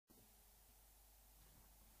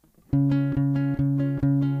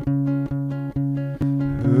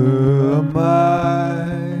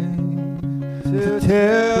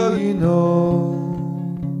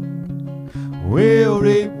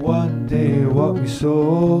taught me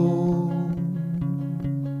so.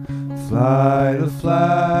 Fly the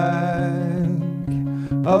flag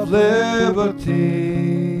of liberty.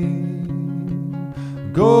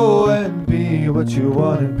 Go and be what you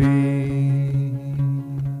want to be.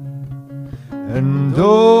 And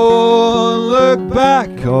don't look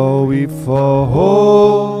back or weep for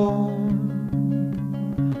home.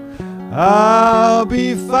 I'll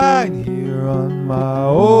be fine here on my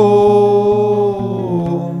own.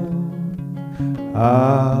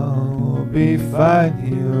 I'll be fine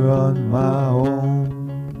here on my own.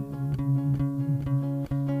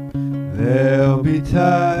 There'll be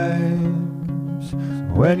times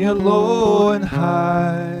when you're low and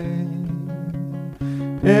high,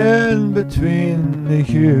 in between the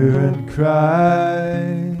hue and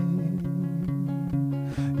cry.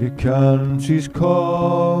 Your country's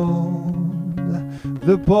called,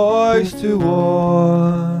 the boys to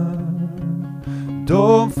war.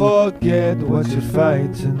 Don't forget what you're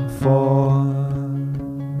fighting for.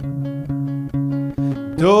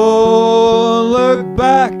 Don't look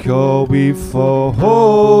back or weep for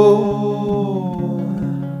home.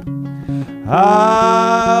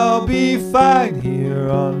 I'll be fine here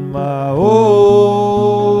on my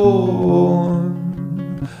own.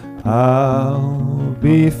 I'll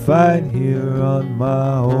be fine here on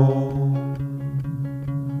my own.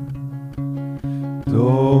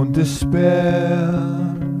 Don't despair,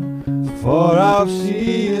 for I'll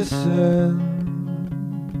see you soon.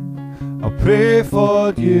 I'll pray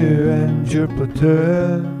for you and your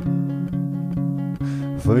platoon,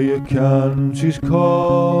 for your country's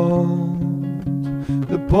called,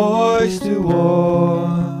 the boys to war.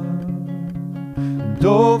 And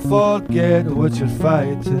don't forget what you're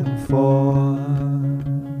fighting for.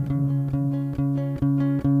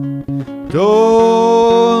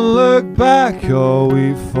 Don't look back or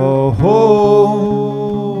weep for home.